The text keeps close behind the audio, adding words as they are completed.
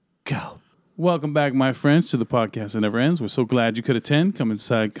Welcome back, my friends, to the podcast that never ends. We're so glad you could attend. Come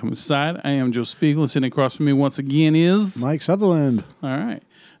inside, come inside. I am Joe Spiegel, and sitting across from me once again is... Mike Sutherland. All right.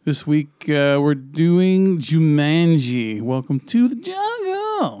 This week, we're doing Jumanji. Welcome to the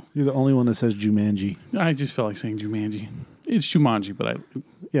jungle. You're the only one that says Jumanji. I just felt like saying Jumanji. It's Jumanji, but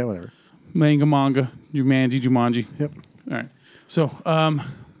Yeah, whatever. manga, Jumanji. Yep. All right. So,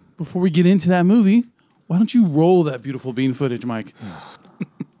 before we get into that movie, why don't you roll that beautiful bean footage, Mike?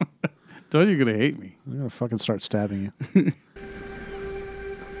 Told you you're going to hate me. I'm going to fucking start stabbing you.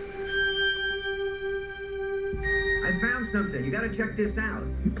 I found something. You got to check this out.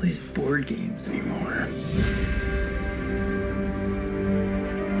 Who plays board games anymore?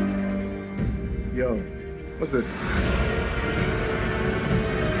 Yo, what's this?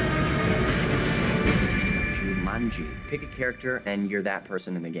 Jumanji. Pick a character and you're that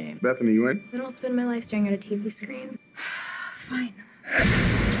person in the game. Bethany, you in? I don't spend my life staring at a TV screen. Fine.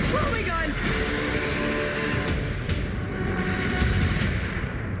 Oh my God!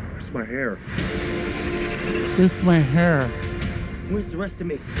 Where's my hair? With my hair. Where's the rest of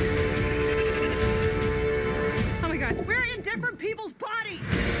me? Oh my God! We're in different people's bodies.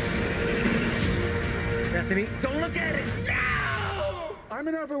 Bethany, don't look at it! No! I'm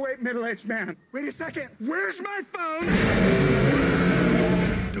an overweight middle-aged man. Wait a second. Where's my phone?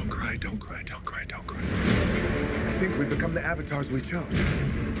 Don't cry, don't cry, don't cry, don't cry. I think we've become the avatars we chose.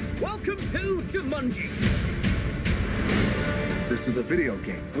 Welcome to Jumanji. This is a video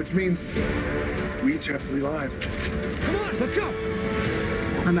game, which means we each have 3 lives. Come on, let's go.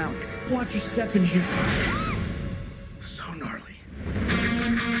 I'm Alex. Watch your step in here. So gnarly.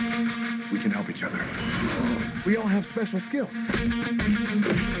 We can help each other. We all have special skills.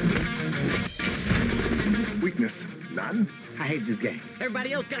 Weakness, none. I hate this game.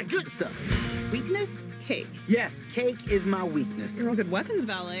 Everybody else got good stuff. Weakness? Cake. Yes, cake is my weakness. You're a good weapons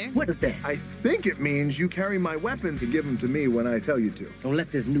valet. What is that? I think it means you carry my weapons and give them to me when I tell you to. Don't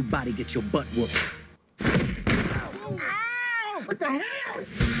let this new body get your butt whooped. What the hell?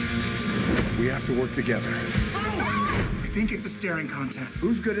 We have to work together. I think it's a staring contest.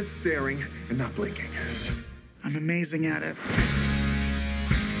 Who's good at staring and not blinking? I'm amazing at it.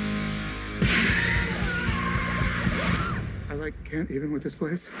 I can't even with this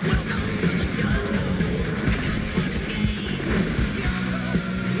place.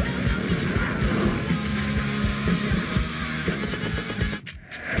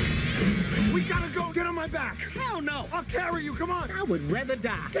 We gotta go. Get on my back. Hell no! I'll carry you. Come on. I would rather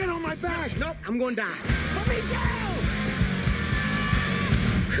die. Get on my back. Nope, I'm going to die. Put me down!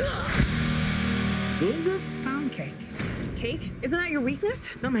 Who is this? Pound cake. Cake? Isn't that your weakness?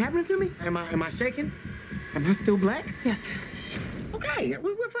 Something happening to me? Am I shaking? Am I still black? Yes. Okay,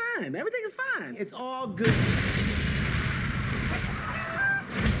 we're fine. Everything is fine. It's all good.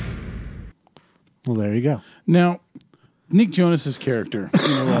 Well, there you go. Now, Nick Jonas's character,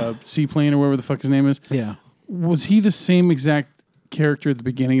 Seaplane or whatever the fuck his name is, Yeah. was he the same exact character at the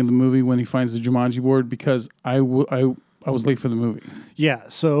beginning of the movie when he finds the Jumanji board? Because I was late for the movie. Yeah,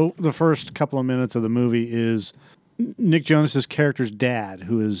 so the first couple of minutes of the movie is Nick Jonas's character's dad,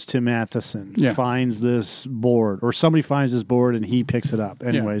 who is Tim Matheson, finds this board, or somebody finds this board and he picks it up.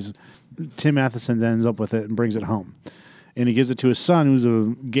 Anyways, Tim Matheson ends up with it and brings it home. And he gives it to his son, who's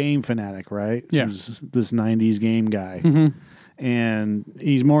a game fanatic, right? Yeah. Who's this 90s game guy. Mm-hmm. And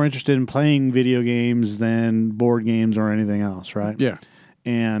he's more interested in playing video games than board games or anything else, right? Yeah.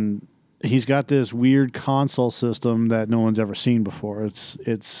 And he's got this weird console system that no one's ever seen before. It's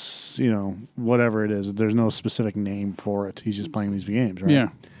whatever it is. There's no specific name for it. He's just playing these games, right? Yeah.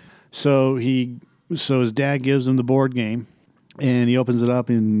 So his dad gives him the board game, and he opens it up,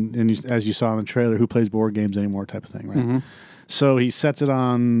 and as you saw in the trailer, who plays board games anymore type of thing, right? Mm-hmm. So he sets it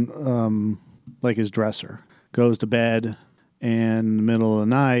on like his dresser, goes to bed, and in the middle of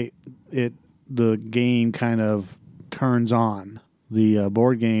the night, the game kind of turns on. The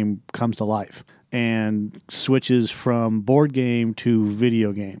board game comes to life and switches from board game to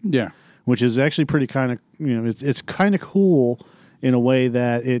video game. Yeah. Which is actually pretty kind of, it's kind of cool in a way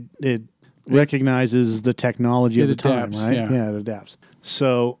that it recognizes the technology of the adapts, time, right? yeah. It adapts.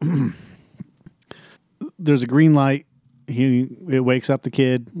 So there's a green light. It wakes up the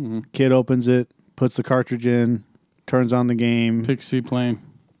kid. Mm-hmm. Kid opens it, puts the cartridge in, turns on the game. Pick Seaplane.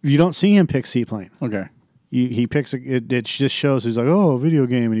 You don't see him pick Seaplane. Okay. He picks it just shows he's like, oh, a video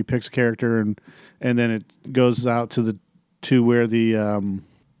game, and he picks a character, and then it goes out to where the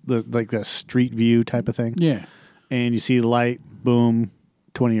like the street view type of thing. Yeah. And you see the light, boom,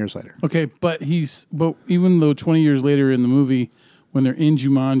 20 years later. Okay, but even though 20 years later in the movie, when they're in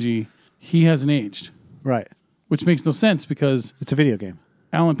Jumanji, he hasn't aged. Right. Which makes no sense because it's a video game.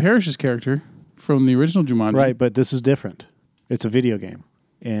 Alan Parrish's character from the original Jumanji. Right, but this is different. It's a video game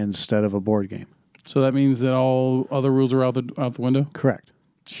instead of a board game. So that means that all other rules are out the window? Correct.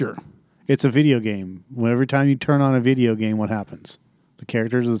 Sure. It's a video game. Every time you turn on a video game, what happens? The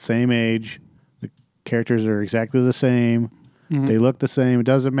characters are the same age. The characters are exactly the same. Mm-hmm. They look the same. It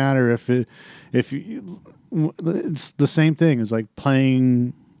doesn't matter if it's the same thing. It's like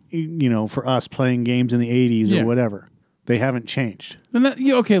playing, for us playing games in the 80s or whatever. They haven't changed. And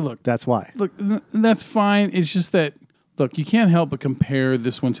okay, look. That's why. Look, that's fine. It's just that, look, you can't help but compare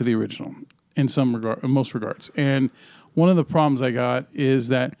this one to the original in most regards. And one of the problems I got is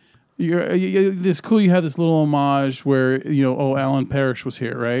that it's cool you had this little homage where, Alan Parrish was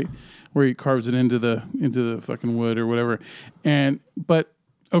here, right? Where he carves it into the fucking wood or whatever. But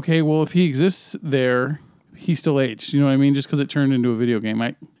okay, well, if he exists there, he's still aged. You know what I mean? Just because it turned into a video game.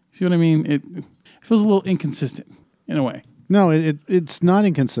 See what I mean? It feels a little inconsistent in a way. No, it's not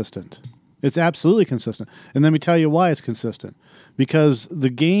inconsistent. It's absolutely consistent. And let me tell you why it's consistent. Because the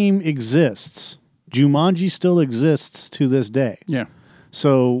game exists. Jumanji still exists to this day. Yeah.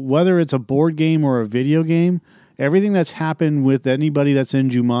 So whether it's a board game or a video game, everything that's happened with anybody that's in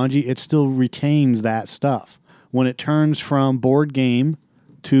Jumanji, it still retains that stuff. When it turns from board game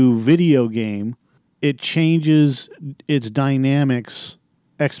to video game, it changes its dynamics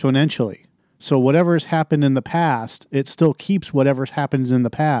exponentially. So whatever has happened in the past, it still keeps whatever happens in the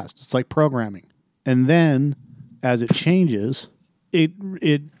past. It's like programming. And then as it changes, it's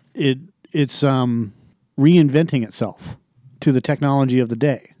reinventing itself to the technology of the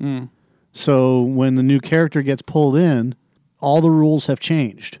day. Mm. So when the new character gets pulled in, all the rules have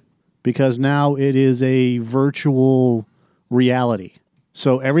changed because now it is a virtual reality.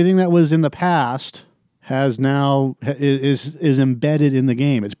 So everything that was in the past has now is embedded in the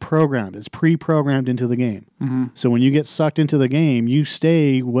game. It's programmed. It's pre-programmed into the game. Mm-hmm. So when you get sucked into the game, you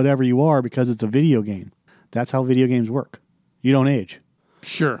stay whatever you are because it's a video game. That's how video games work. You don't age.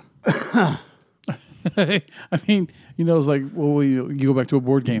 Sure. I mean, it's like, well, you go back to a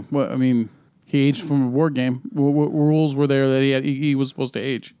board game. Well, I mean, he aged from a board game. What rules were there that he was supposed to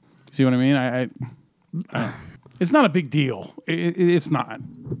age? See what I mean? I it's not a big deal. It's not.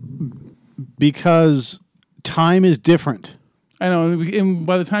 Because time is different. I know, and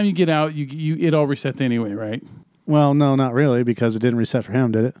by the time you get out, it all resets anyway, right? Well, no, not really, because it didn't reset for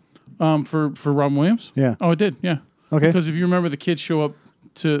him, did it? For Robin Williams? Yeah. Oh, it did, yeah. Okay. Because if you remember, the kids show up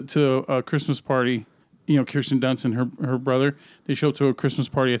to a Christmas party, Kirsten Dunst and her brother, they show up to a Christmas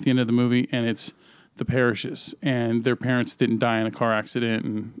party at the end of the movie, and it's the Parishes, and their parents didn't die in a car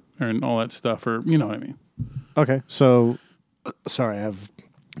accident and all that stuff, or you know what I mean. Okay, so, sorry, I have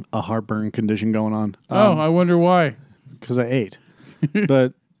a heartburn condition going on. I wonder why. Because I ate.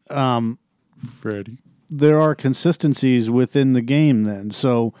 But Freddie, there are consistencies within the game then.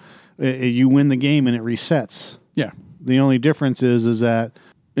 So you win the game and it resets. Yeah. The only difference is that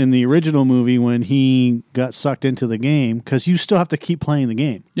in the original movie when he got sucked into the game, because you still have to keep playing the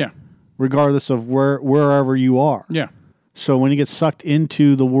game. Yeah. Regardless of wherever you are. Yeah. So when he gets sucked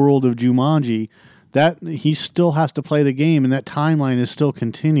into the world of Jumanji, that he still has to play the game, and that timeline is still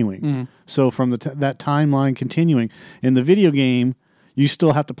continuing. Mm-hmm. So from that timeline continuing in the video game, you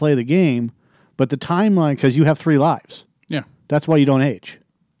still have to play the game, but the timeline, because you have 3 lives. Yeah, that's why you don't age,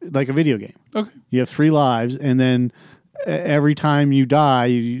 like a video game. Okay, you have 3 lives, and then every time you die,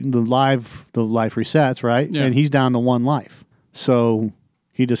 the life resets, right? Yeah. And he's down to 1 life. So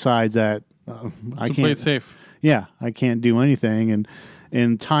he decides that I can't play it safe. Yeah, I can't do anything,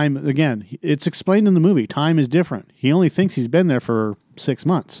 and time, again, it's explained in the movie. Time is different. He only thinks he's been there for 6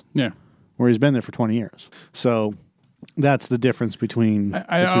 months. Yeah. Where he's been there for 20 years. So that's the difference between the 2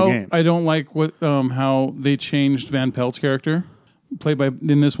 games. I don't like how they changed Van Pelt's character, played by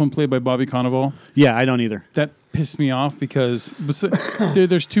Bobby Cannavale. Yeah, I don't either. That pissed me off because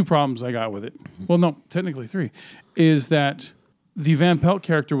there's 2 problems I got with it. Well, no, technically 3. Is that the Van Pelt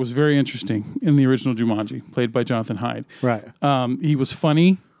character was very interesting in the original Jumanji, played by Jonathan Hyde. Right. He was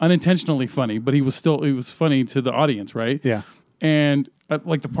funny, unintentionally funny, but he was funny to the audience, right? Yeah. And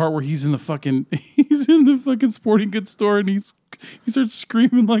like the part where he's in the fucking sporting goods store and he starts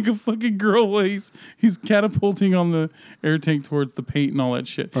screaming like a fucking girl while he's catapulting on the air tank towards the paint and all that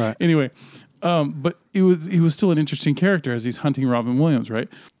shit. Right. Anyway, but he was still an interesting character as he's hunting Robin Williams, right?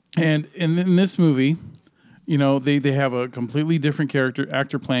 And in this movie, they have a completely different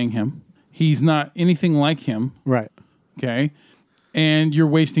actor playing him. He's not anything like him. Right. Okay. And you're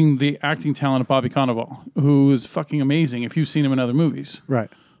wasting the acting talent of Bobby Cannavale, who is fucking amazing if you've seen him in other movies. Right.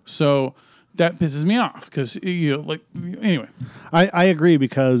 So that pisses me off because, anyway. I agree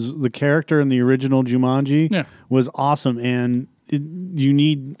because the character in the original Jumanji was awesome, and you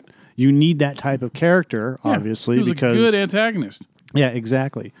you need that type of character, obviously, he was because a good antagonist. Yeah,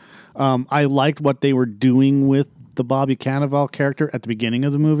 exactly. I liked what they were doing with the Bobby Cannavale character at the beginning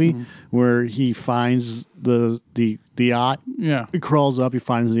of the movie, where he finds the yacht. Yeah. He crawls up, he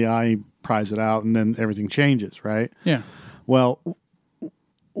finds the eye, he pries it out, and then everything changes, right? Yeah. Well,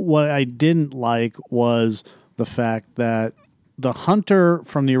 what I didn't like was the fact that the hunter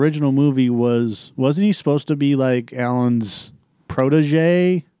from the original movie wasn't he supposed to be like Alan's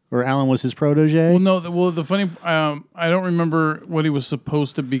protege? Or Alan was his protege? Well, no. The funny, I don't remember what he was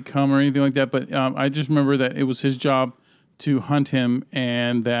supposed to become or anything like that. But I just remember that it was his job to hunt him,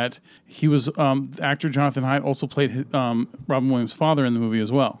 and that he was actor Jonathan Haidt also played Robin Williams' father in the movie as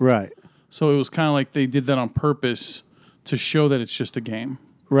well. Right. So it was kind of like they did that on purpose to show that it's just a game,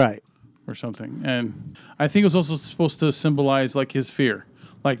 right, or something. And I think it was also supposed to symbolize like his fear,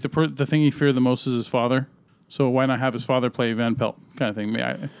 like the thing he feared the most is his father. So why not have his father play Van Pelt kind of thing?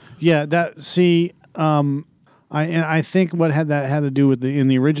 I think what had to do with in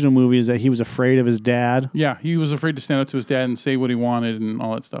the original movie is that he was afraid of his dad. Yeah, he was afraid to stand up to his dad and say what he wanted and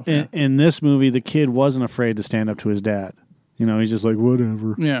all that stuff. In this movie, the kid wasn't afraid to stand up to his dad. He's just like,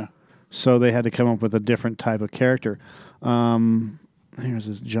 whatever. Yeah. So they had to come up with a different type of character. Here's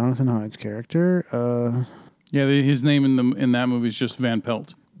this Jonathan Haidt's character. His name in that movie is just Van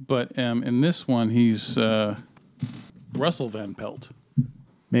Pelt. But in this one, he's Russell Van Pelt.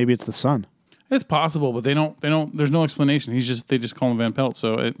 Maybe it's the son. It's possible, but they don't. There's no explanation. They just call him Van Pelt.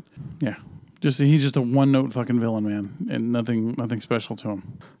 So he's just a one note fucking villain, man, and nothing special to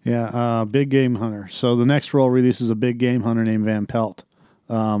him. Yeah, big game hunter. So the next role releases a big game hunter named Van Pelt,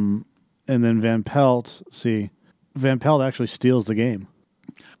 and then Van Pelt actually steals the game.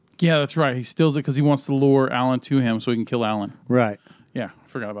 Yeah, that's right. He steals it because he wants to lure Alan to him so he can kill Alan. Right. Yeah, I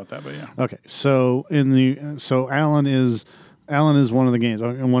forgot about that, but yeah. Okay, so Alan is one of the games,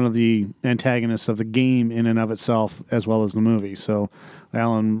 one of the antagonists of the game in and of itself, as well as the movie. So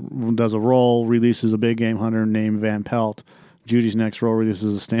Alan does a roll, releases a big game hunter named Van Pelt. Judy's next roll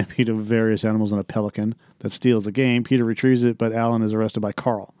releases a stampede of various animals and a pelican that steals the game. Peter retrieves it, but Alan is arrested by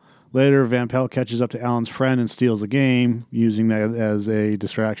Carl. Later, Van Pelt catches up to Alan's friend and steals the game, using that as a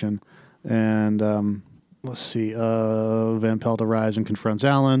distraction. And let's see. Van Pelt arrives and confronts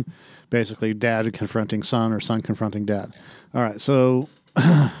Alan. Basically, dad confronting son or son confronting dad. All right, so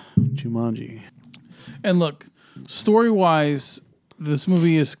Jumanji. And look, story-wise, this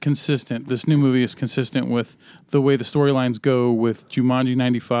movie is consistent. This new movie is consistent with the way the storylines go with Jumanji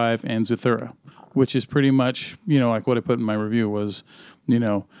 95 and Zathura, which is pretty much, like what I put in my review was,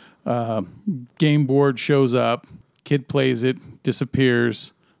 game board shows up, kid plays it,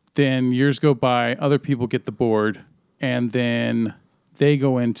 disappears. Then years go by, other people get the board, and then they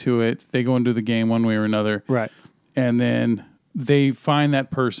go into it. They go into the game one way or another. Right. And then they find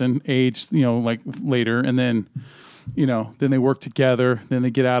that person aged, like later, and then, then they work together. Then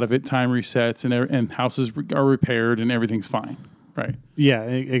they get out of it. Time resets, and houses are repaired, and everything's fine. Right. Yeah,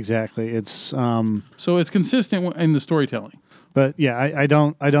 exactly. It's so it's consistent in the storytelling. But yeah, I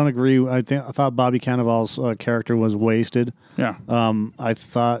don't agree. I thought Bobby Cannavale's character was wasted. Yeah. I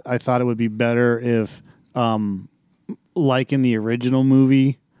thought it would be better if, like in the original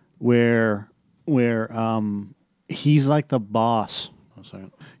movie, where he's like the boss. Oh,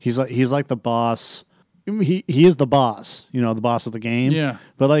 sorry. He's like the boss. He is the boss. The boss of the game. Yeah.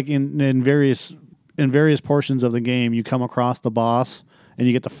 But like in various portions of the game, you come across the boss and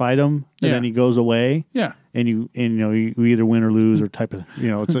you get to fight him, and then he goes away. Yeah. And you either win or lose or type of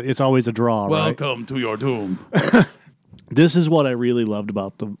it's always a draw. Welcome to your doom. This is what I really loved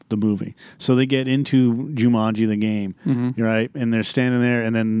about the movie. So they get into Jumanji the game, right? And they're standing there,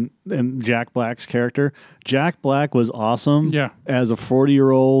 and Jack Black's character, Jack Black was awesome. Yeah. As a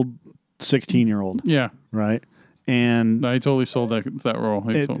 40-year-old, 16-year-old. Yeah. Right. And I totally sold that role.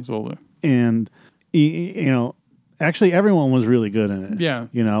 I totally sold it. And actually, everyone was really good in it. Yeah.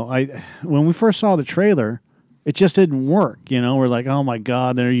 When we first saw the trailer, it just didn't work. We're like, oh my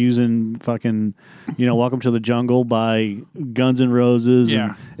God, they're using fucking, Welcome to the Jungle by Guns N' Roses.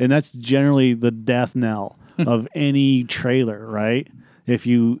 Yeah. And that's generally the death knell of any trailer, right? If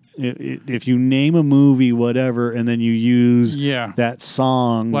you name a movie, whatever, and then you use that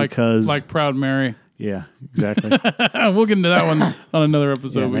song like Proud Mary. Yeah, exactly. We'll get into that one on another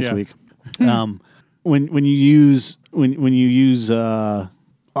episode. Next week. When you use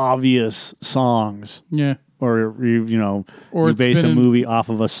obvious songs, or you base a movie off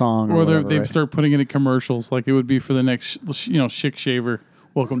of a song, or whatever, they start putting it in commercials, like it would be for the next Chick Shaver,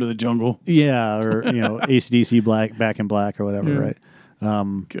 Welcome to the Jungle, or AC/DC Back in Black or whatever, right?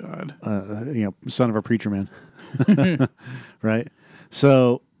 God, Son of a Preacher Man, right?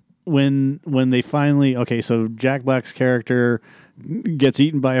 So when they finally so Jack Black's character gets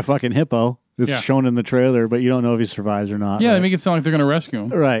eaten by a fucking hippo. It's shown in the trailer, but you don't know if he survives or not. Yeah, right? They make it sound like they're going to rescue him.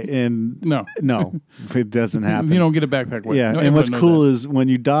 Right, and no, it doesn't happen. You don't get a backpack with. Yeah, and what's cool is when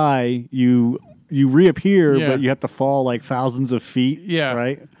you die, you reappear, but you have to fall like thousands of feet. Yeah,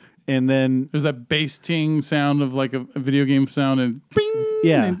 right. And then there's that bass ting sound of like a video game sound, and bing.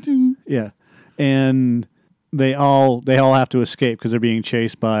 Yeah, yeah, and they all have to escape because they're being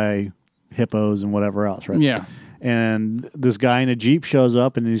chased by hippos and whatever else, right? Yeah. And this guy in a Jeep shows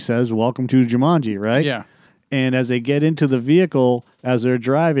up and he says, "Welcome to Jumanji," right? Yeah. And as they get into the vehicle, as they're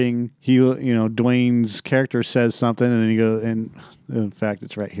driving, Dwayne's character says something, and he goes, and in fact,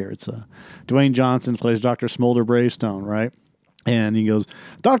 it's right here. It's Dwayne Johnson plays Dr. Smolder Bravestone, right? And he goes,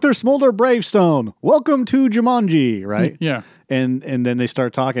 "Dr. Smolder Bravestone, welcome to Jumanji," right? Yeah. And then they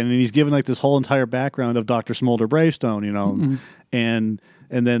start talking, and he's given like this whole entire background of Dr. Smolder Bravestone, and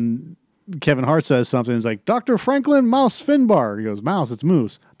then Kevin Hart says something. It's like, "Dr. Franklin Mouse Finbar." He goes, "Mouse, it's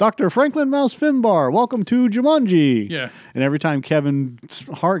Moose." "Dr. Franklin Mouse Finbar, welcome to Jumanji." Yeah. And every time Kevin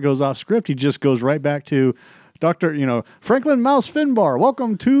Hart goes off script, he just goes right back to Dr. Franklin Mouse Finbar,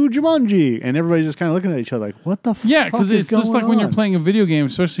 welcome to Jumanji. And everybody's just kind of looking at each other like, what the fuck is going on? Yeah, because it's just like when you're playing a video game,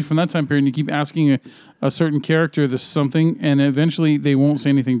 especially from that time period, and you keep asking a certain character this something, and eventually they won't say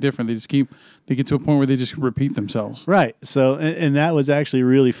anything different. They get to a point where they just repeat themselves. Right. So, and that was actually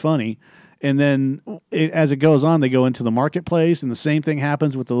really funny. And then as it goes on, they go into the marketplace, and the same thing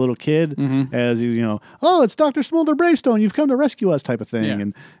happens with the little kid as, "Oh, it's Dr. Smolder Bravestone. You've come to rescue us," type of thing. Yeah.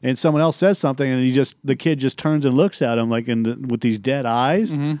 And someone else says something, and the kid just turns and looks at him like with these dead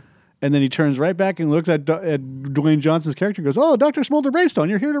eyes. Mm-hmm. And then he turns right back and looks at Dwayne Johnson's character and goes, "Oh, Dr. Smolder Bravestone,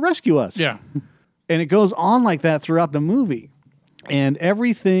 you're here to rescue us." Yeah. And it goes on like that throughout the movie. And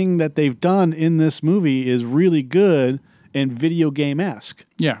everything that they've done in this movie is really good and video game-esque.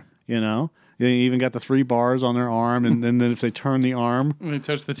 Yeah. They even got the 3 bars on their arm, and then if they turn the arm, they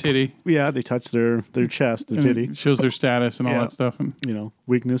touch the titty. Yeah, they touch their chest, the titty. It shows their status and all that stuff. And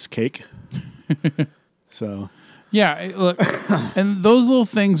weakness, cake. So, yeah, look, and those little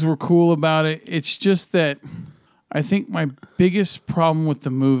things were cool about it. It's just that I think my biggest problem with the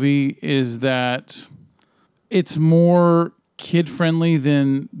movie is that it's more kid friendly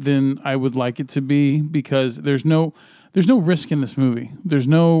than I would like it to be, because there's no risk in this movie. There's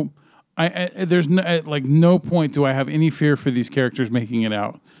no point do I have any fear for these characters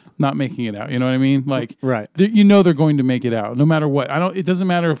not making it out. You know what I mean? Like, right. They're going to make it out no matter what. It doesn't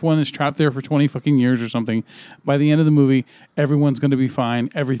matter if one is trapped there for 20 fucking years or something. By the end of the movie, everyone's going to be fine.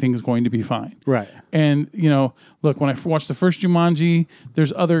 Everything is going to be fine. Right. And, look, when I watched the first Jumanji,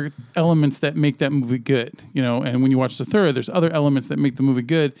 there's other elements that make that movie good, and when you watch the third, there's other elements that make the movie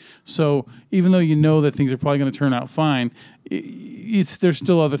good. So even though that things are probably going to turn out fine, there's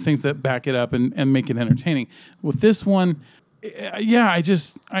still other things that back it up and make it entertaining. With this one, I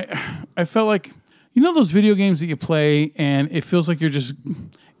felt like, those video games that you play and it feels like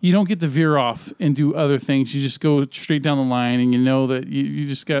you don't get to veer off and do other things. You just go straight down the line, and that you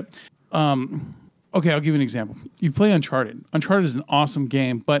just got, okay, I'll give you an example. You play Uncharted. Uncharted is an awesome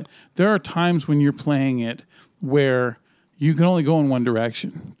game, but there are times when you're playing it where you can only go in one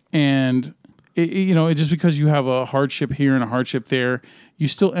direction. And it's just because you have a hardship here and a hardship there, you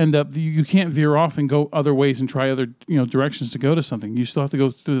still end up, you can't veer off and go other ways and try other directions to go to something. You still have to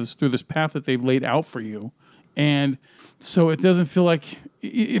go through this path that they've laid out for you. And so it doesn't feel like,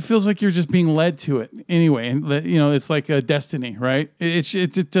 it feels like you're just being led to it anyway. And it's like a destiny, right?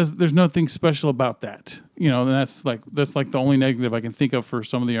 There's nothing special about that. And that's like the only negative I can think of for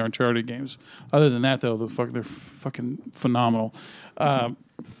some of the Uncharted games. Other than that, though, they're fucking phenomenal.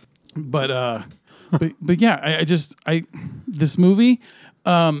 But yeah, this movie,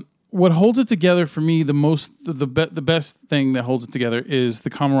 what holds it together for me the best thing that holds it together is the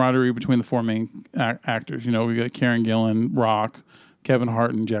camaraderie between the 4 main actors. We got Karen Gillan, Rock, Kevin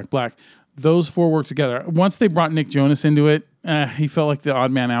Hart, and Jack Black. Those 4 work together. Once they brought Nick Jonas into it, he felt like the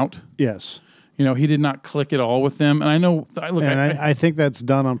odd man out. Yes. He did not click at all with them. And I know, I think that's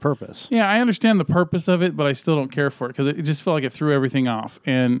done on purpose. Yeah, I understand the purpose of it, but I still don't care for it because it just felt like it threw everything off.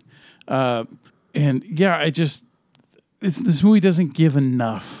 And yeah, this movie doesn't give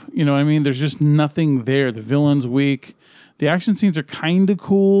enough. You know what I mean? There's just nothing there. The villain's weak. The action scenes are kind of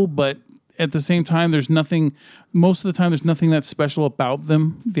cool, but at the same time, there's nothing. Most of the time, there's nothing that special about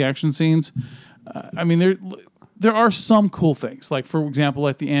them. The action scenes. I mean, there are some cool things, like for example,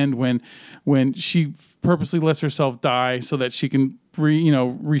 at the end when she purposely lets herself die so that she can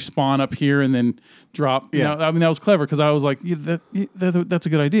respawn up here and then drop. Yeah. I mean, that was clever because I was like, that's a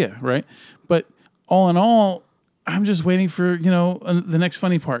good idea, right? But all in all, I'm just waiting for the next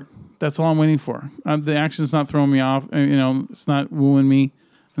funny part. That's all I'm waiting for. The action's not throwing me off. It's not wooing me,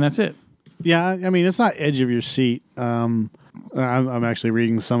 and that's it. Yeah, I mean, it's not edge of your seat. I'm actually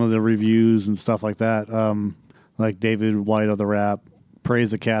reading some of the reviews and stuff like that. Like David White of The Wrap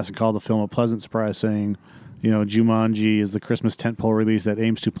praised the cast and called the film a pleasant surprise, saying, Jumanji is the Christmas tentpole release that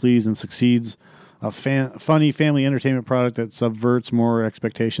aims to please and succeeds. A funny family entertainment product that subverts more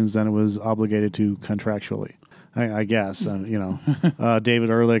expectations than it was obligated to contractually. I guess. David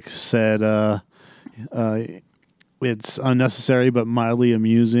Ehrlich said it's unnecessary but mildly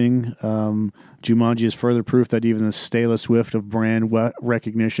amusing. Jumanji is further proof that even the Taylor Swift of brand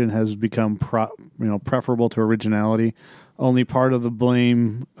recognition has become preferable to originality. Only part of the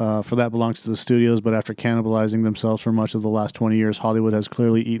blame for that belongs to the studios, but after cannibalizing themselves for much of the last 20 years, Hollywood has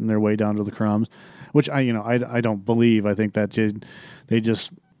clearly eaten their way down to the crumbs, which I don't believe. I think that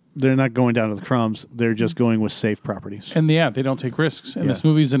they're not going down to the crumbs. They're just going with safe properties. And they don't take risks. And this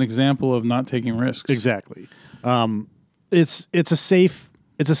movie is an example of not taking risks. Exactly. It's a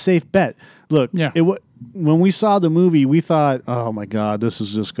safe bet. Look, when we saw the movie, we thought, oh my God, this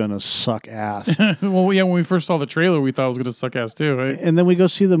is just going to suck ass. Well, yeah, when we first saw the trailer, we thought it was going to suck ass too, right? And then we go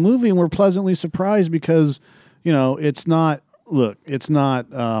see the movie and we're pleasantly surprised because, it's not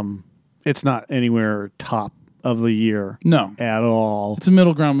anywhere top of the year. No. At all. It's a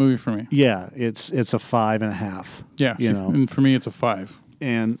middle ground movie for me. Yeah, it's a 5.5. Yeah, and for me it's a 5.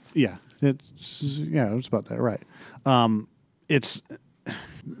 And it's about that, right. It's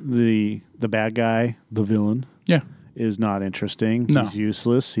the bad guy, the villain. Yeah. Is not interesting. No. He's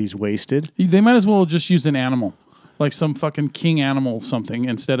useless. He's wasted. They might as well just use an animal. Like some fucking king animal something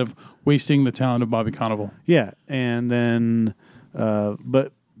instead of wasting the talent of Bobby Cannavale. Yeah, and then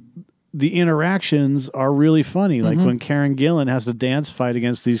but the interactions are really funny. Like when Karen Gillan has a dance fight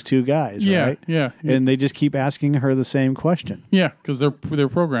against these two guys, right? Yeah. And they just keep asking her the same question. Yeah, because they're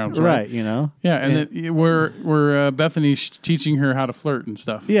programs, right? Right, Yeah, and then we're Bethany's teaching her how to flirt and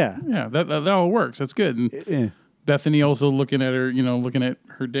stuff. Yeah. Yeah, that all works. That's good. And Bethany also looking at her, looking at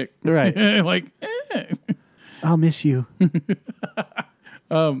her dick. Right. Like, I'll miss you.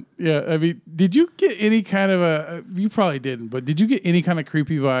 Yeah, I mean, did you get any kind of you probably didn't, but did you get any kind of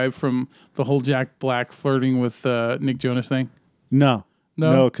creepy vibe from the whole Jack Black flirting with Nick Jonas thing? No,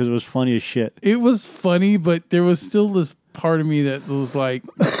 because it was funny as shit. It was funny, but there was still this part of me that was like,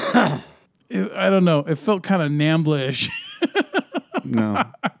 I don't know, it felt kind of Nambla-ish. No,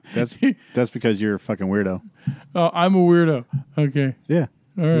 that's because you're a fucking weirdo. Oh, I'm a weirdo. Okay. Yeah.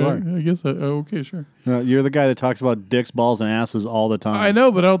 All right. I guess. Okay, sure. You're the guy that talks about dicks, balls, and asses all the time. I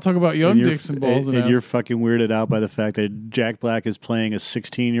know, but I don't talk about young dicks and balls and asses. asses. You're fucking weirded out by the fact that Jack Black is playing a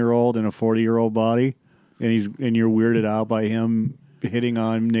 16-year-old in a 40-year-old body, and you're weirded out by him hitting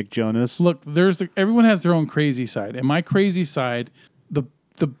on Nick Jonas. Look, everyone has their own crazy side, and my crazy side,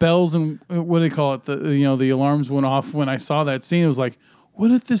 the bells and what do they call it? The alarms went off when I saw that scene. It was like, what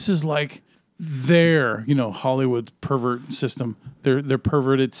if this is like their Hollywood pervert system, their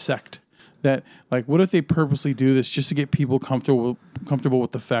perverted sect, that like what if they purposely do this just to get people comfortable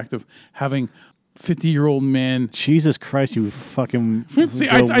with the fact of having 50-year-old men. Jesus Christ, you fucking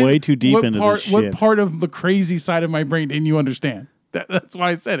go way too deep into this shit. What part of the crazy side of my brain didn't you understand? That's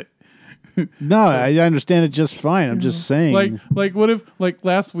why I said it. No, I understand it just fine. I'm just saying. Like what if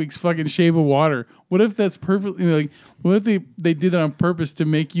last week's fucking Shape of Water? What if that's purposely what if they did that on purpose to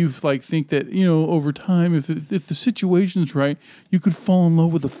make you think that over time if the situation's right you could fall in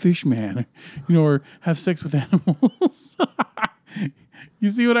love with a fish man, or have sex with animals.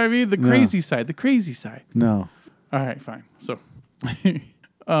 You see what I mean? The crazy side. No. All right, fine. So.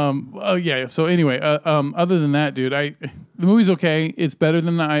 Oh yeah. So anyway, other than that, dude, the movie's okay. It's better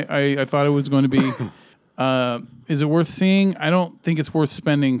than I thought it was going to be. Is it worth seeing? I don't think it's worth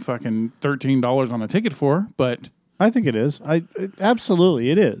spending fucking $13 on a ticket for, but I think it is. Absolutely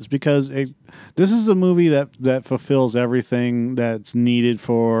it is, because this is a movie that fulfills everything that's needed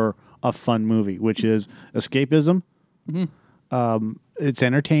for a fun movie, which is escapism. Mm-hmm. It's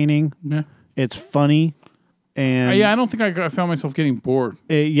entertaining. Yeah. It's funny. And I don't think I found myself getting bored.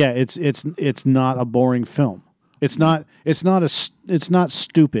 It's not a boring film. It's not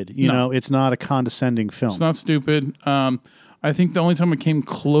stupid. It's not a condescending film. It's not stupid. I think the only time I came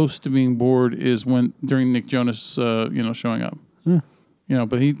close to being bored is during Nick Jonas, showing up. Yeah.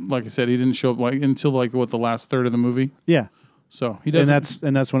 But he, like I said, he didn't show up until the last third of the movie. Yeah. So he doesn't.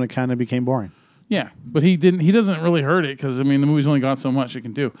 And that's when it kind of became boring. Yeah, but he doesn't really hurt it because the movie's only got so much it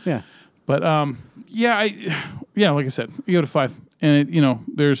can do. Yeah. But like I said, you go to 5, and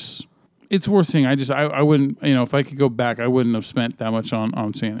it's worth seeing. I wouldn't, if I could go back, I wouldn't have spent that much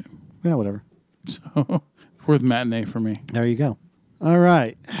on seeing it. Yeah, whatever. So, Worth matinee for me. There you go. All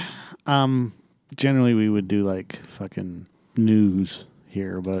right. Generally, we would do like fucking news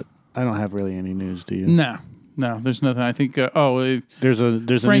here, but I don't have really any news. Do you? No, there's nothing. I think. There's Frank a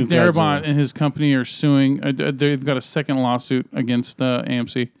new Darabont Godzilla. and his company are suing. They've got a second lawsuit against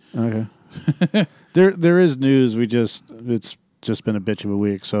AMC. Okay. There is news. It's just been a bitch of a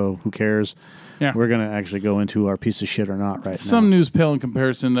week, so who cares? Yeah. We're gonna actually go into our piece of shit or not right now. Some news pale in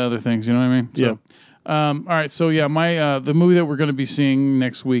comparison to other things. You know what I mean? So, Yeah. all right. So yeah, my the movie that we're going to be seeing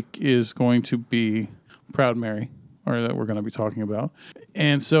next week is going to be Proud Mary, or that we're going to be talking about.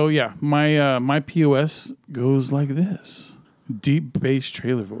 And so yeah, my POS goes like this: deep bass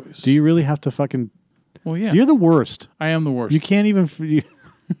trailer voice. Do you really have to fucking? Well, yeah. You're the worst. I am the worst. You can't even.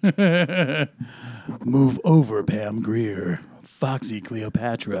 Move over, Pam Grier, Foxy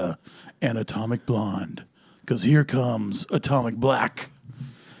Cleopatra, and Atomic Blonde. Because here comes Atomic Black.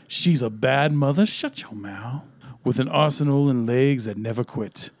 She's a bad mother, shut your mouth, with an arsenal and legs that never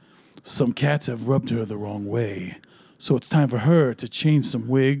quit. Some cats have rubbed her the wrong way, so it's time for her to change some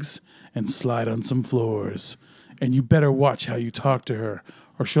wigs and slide on some floors. And you better watch how you talk to her,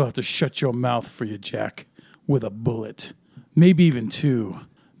 or she'll have to shut your mouth for you, Jack, with a bullet. Maybe even two.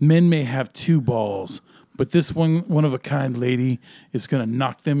 Men may have two balls, but this one-of-a-kind lady is going to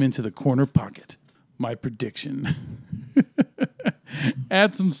knock them into the corner pocket. My prediction.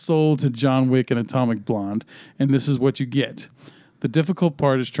 Add some soul to John Wick and Atomic Blonde, and this is what you get. The difficult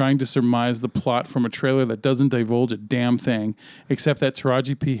part is trying to surmise the plot from a trailer that doesn't divulge a damn thing, except that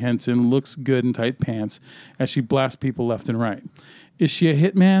Taraji P. Henson looks good in tight pants as she blasts people left and right. Is she a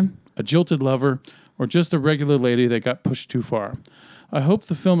hitman, a jilted lover, or just a regular lady that got pushed too far? I hope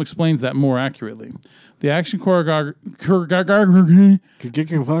the film explains that more accurately. The action The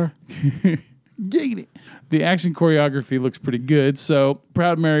action choreography looks pretty good, so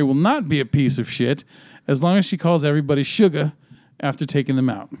Proud Mary will not be a piece of shit as long as she calls everybody sugar after taking them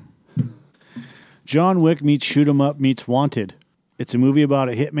out. John Wick meets Shoot 'em Up meets Wanted. It's a movie about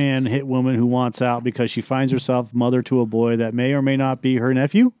a hit woman who wants out because she finds herself mother to a boy that may or may not be her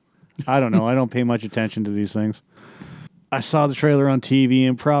nephew. I don't know. I don't pay much attention to these things. I saw the trailer on TV,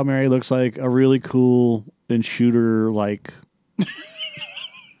 and Proud Mary looks like a really cool and shooter-like.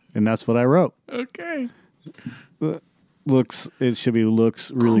 And that's what I wrote. Okay. It should be looks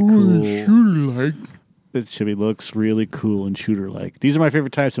really cool. Shooter-like. It should be looks really cool and shooter-like. These are my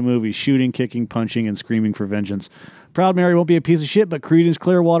favorite types of movies: shooting, kicking, punching, and screaming for vengeance. Proud Mary won't be a piece of shit, but Creedence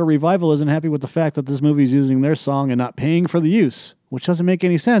Clearwater Revival isn't happy with the fact that this movie is using their song and not paying for the use, which doesn't make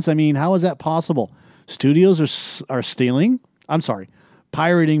any sense. I mean, how is that possible? Studios are stealing,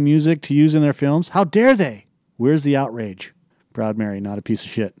 pirating music to use in their films. How dare they? Where's the outrage? Proud Mary, not a piece of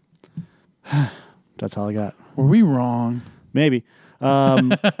shit. That's all I got. Were we wrong? Maybe.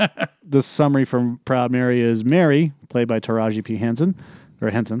 The summary from Proud Mary is Mary, played by Taraji P. Henson,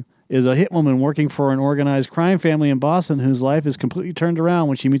 is a hit woman working for an organized crime family in Boston whose life is completely turned around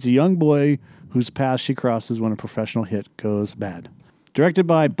when she meets a young boy whose path she crosses when a professional hit goes bad. Directed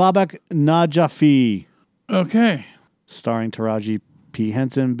by Babak Najafi. Okay. Starring Taraji P.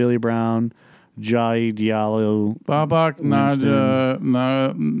 Henson, Billy Brown, Jai Diallo. Babak Naja,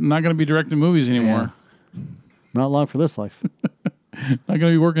 not going to be directing movies anymore. Yeah. Not long for this life. Not going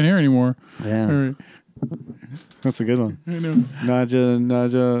to be working here anymore. Yeah. All right. That's a good one. I know. Naja,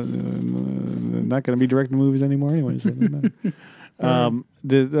 not going to be directing movies anymore anyways.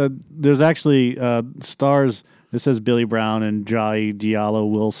 There's actually stars. It says Billy Brown and Jai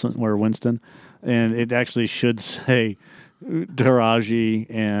Diallo Winston, and it actually should say Taraji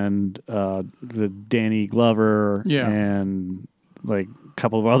and the Danny Glover and like a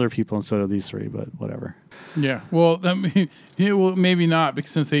couple of other people instead of these three, but whatever. Yeah, well, maybe not,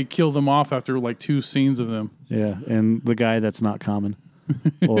 because since they killed them off after like 2 scenes of them. Yeah, and the guy that's not common,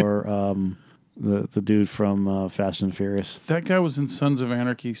 or the dude from Fast and Furious. That guy was in Sons of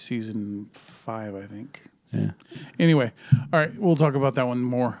Anarchy season 5, I think. Yeah. Anyway, all right, we'll talk about that one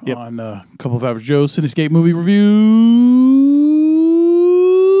more on a couple of Average Joe's Cinescape movie reviews.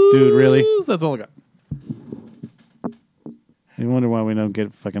 Dude, really? That's all I got. You wonder why we don't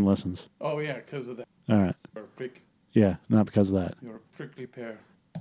get fucking listens. Oh, yeah, because of that. All right. You're a prick. Yeah, not because of that. You're a prickly pear.